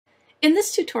In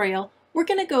this tutorial, we're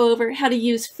going to go over how to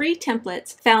use free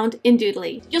templates found in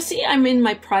Doodly. You'll see I'm in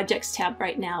my Projects tab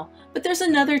right now, but there's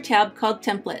another tab called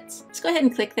Templates. Let's go ahead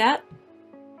and click that.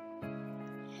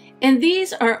 And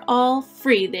these are all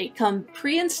free. They come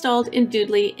pre-installed in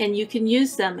Doodly and you can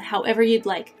use them however you'd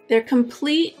like. They're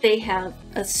complete. They have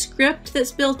a script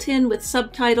that's built in with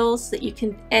subtitles that you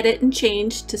can edit and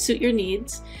change to suit your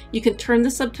needs. You can turn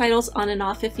the subtitles on and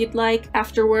off if you'd like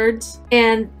afterwards.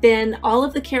 And then all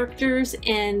of the characters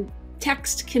and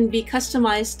text can be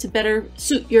customized to better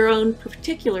suit your own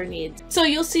particular needs. So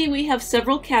you'll see we have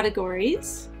several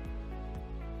categories.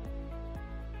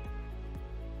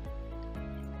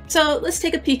 So let's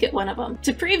take a peek at one of them.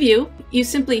 To preview, you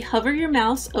simply hover your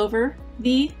mouse over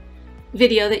the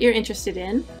video that you're interested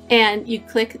in and you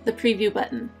click the preview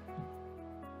button.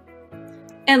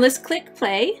 And let's click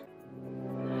play.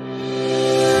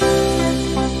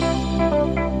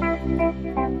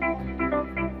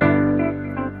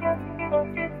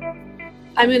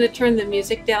 I'm going to turn the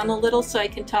music down a little so I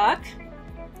can talk.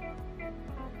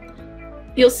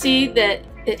 You'll see that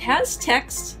it has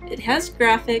text, it has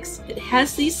graphics, it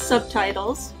has these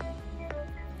subtitles,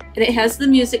 and it has the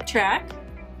music track.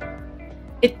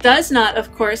 It does not,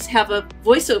 of course, have a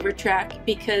voiceover track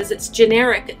because it's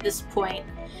generic at this point.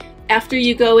 After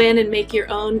you go in and make your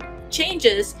own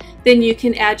changes, then you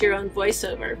can add your own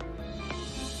voiceover.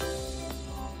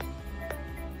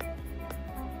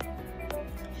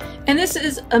 And this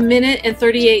is 1 minute and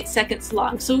 38 seconds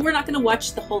long, so we're not going to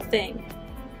watch the whole thing.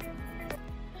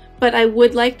 But I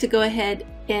would like to go ahead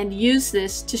and use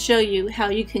this to show you how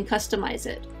you can customize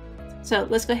it. So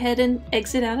let's go ahead and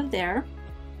exit out of there.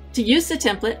 To use the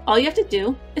template, all you have to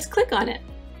do is click on it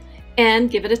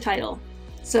and give it a title.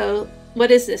 So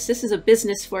what is this? This is a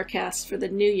business forecast for the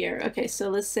new year. Okay, so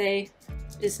let's say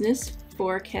Business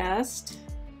Forecast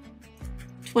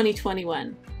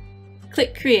 2021.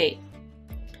 Click Create.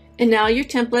 And now your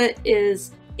template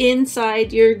is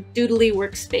inside your Doodly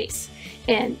workspace.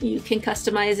 And you can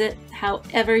customize it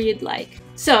however you'd like.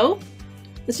 So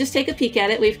let's just take a peek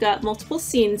at it. We've got multiple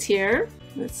scenes here.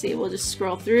 Let's see, we'll just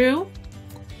scroll through.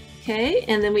 Okay,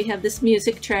 and then we have this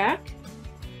music track.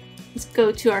 Let's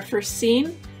go to our first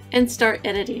scene and start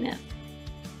editing it.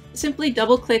 Simply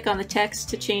double click on the text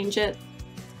to change it,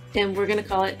 and we're going to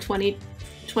call it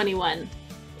 2021.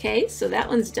 Okay, so that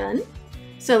one's done.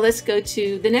 So let's go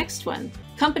to the next one.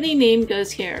 Company name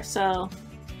goes here. So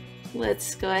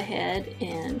let's go ahead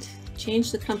and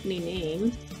change the company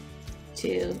name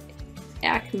to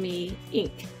Acme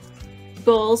Inc.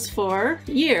 Goals for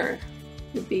year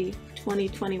would be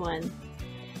 2021.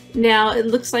 Now it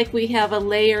looks like we have a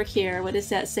layer here. What does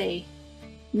that say?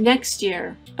 Next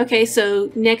year. Okay,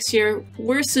 so next year,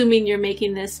 we're assuming you're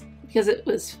making this because it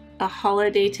was a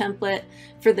holiday template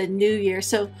for the new year.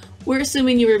 So we're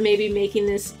assuming you were maybe making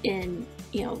this in,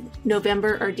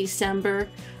 November or December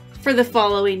for the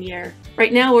following year.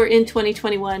 Right now we're in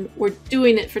 2021. We're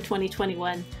doing it for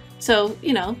 2021. So,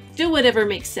 do whatever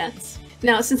makes sense.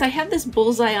 Now, since I have this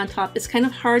bullseye on top, it's kind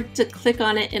of hard to click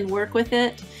on it and work with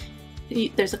it.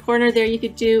 There's a corner there you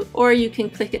could do, or you can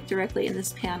click it directly in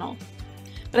this panel.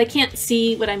 But I can't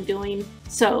see what I'm doing.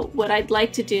 So what I'd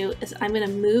like to do is I'm going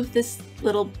to move this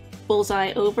little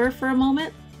bullseye over for a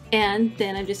moment. And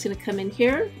then I'm just going to come in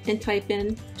here and type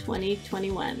in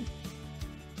 2021.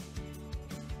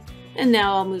 And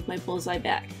now I'll move my bullseye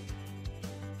back.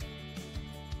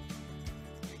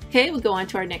 Okay, we'll go on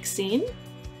to our next scene.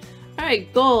 All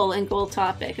right, goal and goal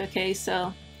topic. Okay,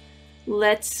 so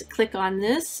let's click on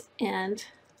this and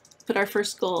put our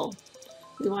first goal.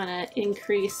 We want to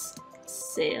increase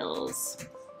sales.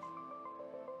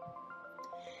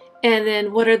 And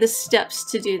then what are the steps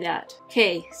to do that?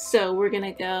 Okay, so we're going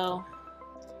to go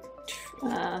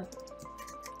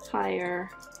hire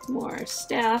more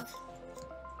staff.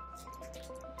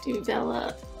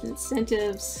 Develop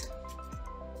incentives.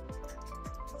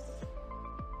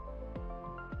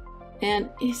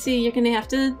 And you see, you're going to have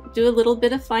to do a little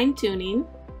bit of fine-tuning.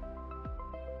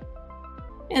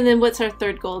 And then what's our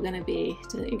third goal going to be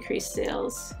to increase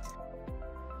sales?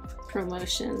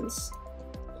 Promotions.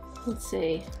 Let's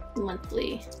say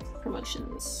monthly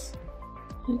promotions.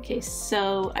 Okay,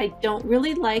 so I don't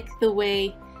really like the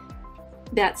way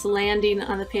that's landing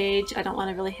on the page. I don't want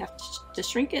to really have to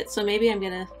shrink it, so maybe I'm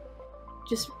gonna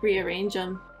just rearrange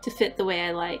them to fit the way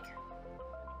I like.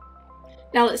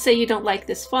 Now let's say you don't like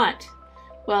this font.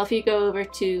 Well, if you go over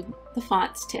to the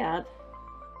Fonts tab,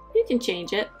 you can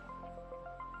change it.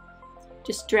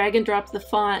 Just drag and drop the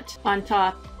font on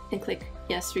top and click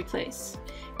Yes, Replace.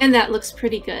 And that looks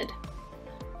pretty good.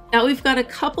 Now we've got a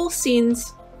couple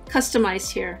scenes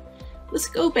customized here. Let's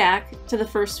go back to the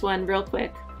first one real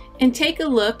quick and take a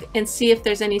look and see if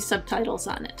there's any subtitles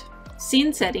on it.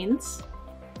 Scene settings.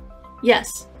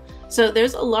 Yes. So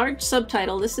there's a large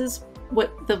subtitle. This is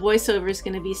what the voiceover is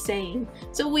going to be saying.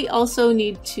 So we also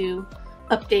need to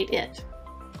update it.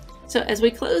 So as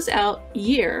we close out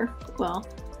year, well,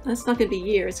 that's not going to be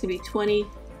year, it's going to be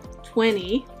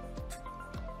 2020.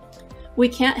 We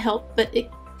can't help but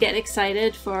get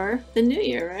excited for the new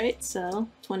year, right? So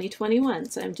 2021.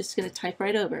 So I'm just going to type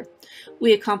right over.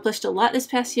 We accomplished a lot this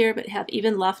past year, but have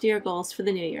even loftier goals for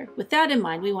the new year. With that in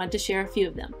mind, we wanted to share a few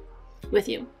of them with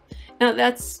you. Now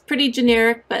that's pretty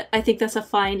generic, but I think that's a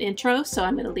fine intro, so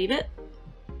I'm going to leave it.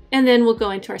 And then we'll go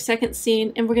into our second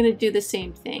scene, and we're going to do the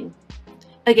same thing.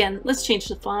 Again, let's change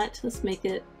the font. Let's make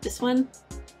it this one,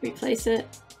 replace it,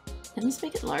 and let's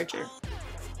make it larger.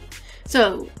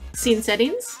 So, scene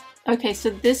settings. Okay, so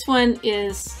this one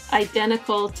is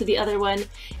identical to the other one,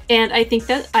 and I think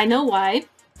that I know why.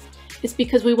 It's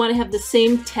because we want to have the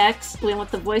same text. We want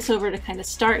the voiceover to kind of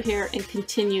start here and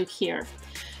continue here.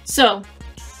 So,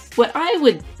 what I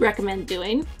would recommend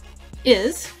doing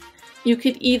is you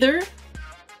could either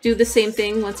do the same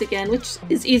thing once again, which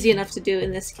is easy enough to do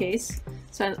in this case.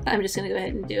 So I'm just going to go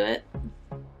ahead and do it.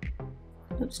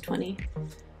 Oops,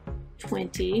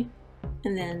 2020,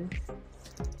 and then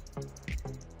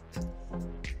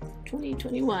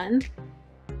 2021,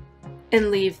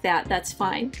 and leave that. That's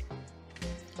fine.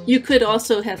 You could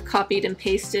also have copied and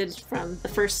pasted from the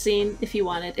first scene if you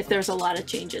wanted, if there's a lot of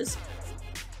changes.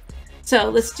 So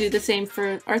let's do the same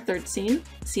for our third scene,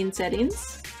 scene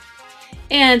settings.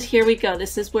 And here we go.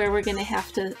 This is where we're going to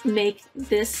have to make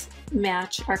this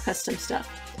match our custom stuff.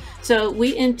 So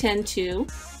we intend to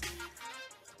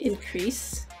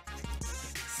increase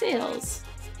sales.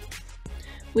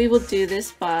 We will do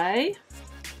this by,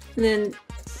 and then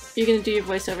you're going to do your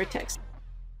voiceover text.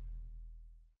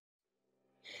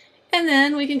 And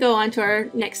then we can go on to our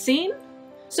next scene.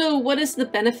 So what is the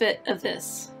benefit of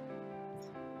this?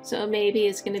 So maybe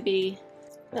it's going to be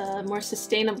more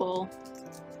sustainable.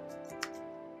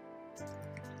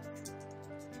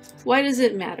 Why does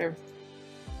it matter?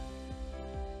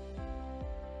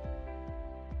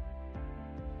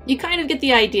 You kind of get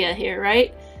the idea here,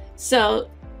 right? So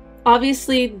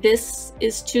obviously this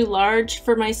is too large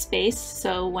for my space.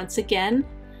 So once again,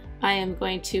 I am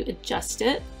going to adjust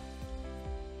it.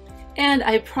 And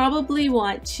I probably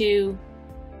want to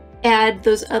add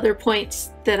those other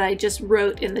points that I just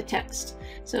wrote in the text.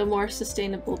 So more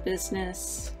sustainable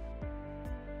business.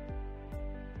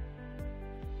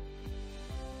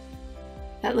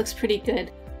 That looks pretty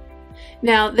good.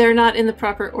 Now they're not in the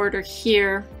proper order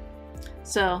here.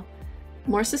 So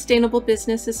more sustainable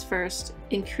business is first,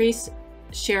 increase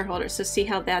shareholders. So see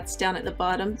how that's down at the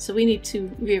bottom. So we need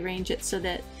to rearrange it so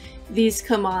that these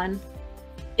come on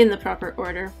in the proper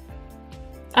order.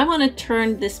 I want to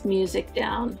turn this music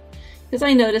down because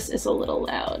I notice it's a little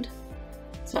loud.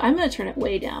 So I'm going to turn it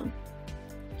way down.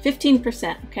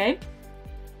 15%, okay?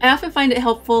 I often find it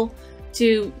helpful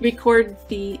to record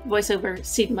the voiceover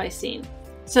scene by scene.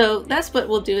 So that's what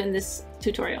we'll do in this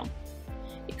tutorial.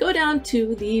 You go down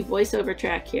to the voiceover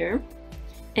track here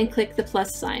and click the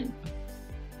plus sign.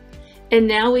 And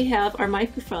now we have our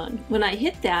microphone. When I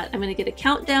hit that, I'm going to get a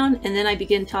countdown and then I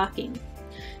begin talking.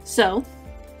 So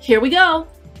here we go.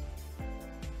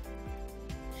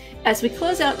 As we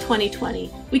close out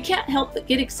 2020, we can't help but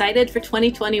get excited for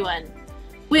 2021.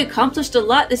 We accomplished a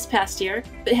lot this past year,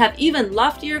 but have even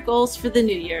loftier goals for the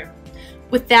new year.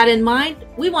 With that in mind,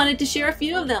 we wanted to share a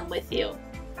few of them with you.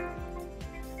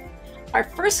 Our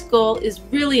first goal is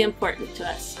really important to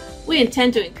us. We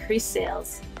intend to increase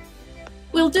sales.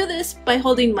 We'll do this by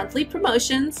holding monthly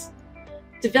promotions,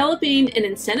 developing an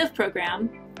incentive program,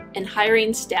 and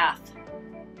hiring staff.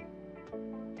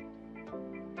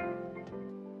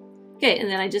 Okay, and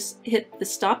then I just hit the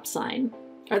stop sign,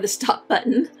 or the stop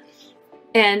button,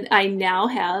 and I now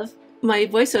have my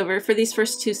voiceover for these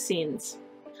first two scenes.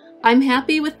 I'm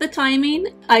happy with the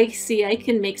timing. I see I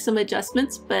can make some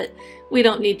adjustments, but we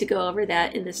don't need to go over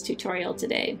that in this tutorial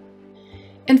today.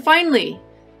 And finally,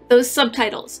 those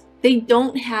subtitles. They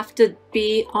don't have to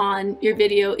be on your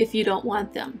video if you don't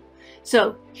want them.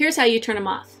 So here's how you turn them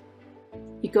off.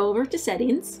 You go over to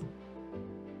settings,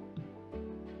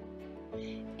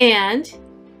 and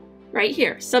right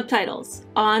here, subtitles,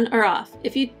 on or off.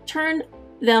 If you turn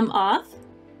them off,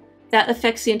 that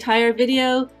affects the entire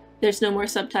video. There's no more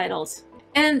subtitles.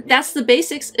 And that's the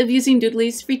basics of using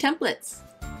Doodly's free templates.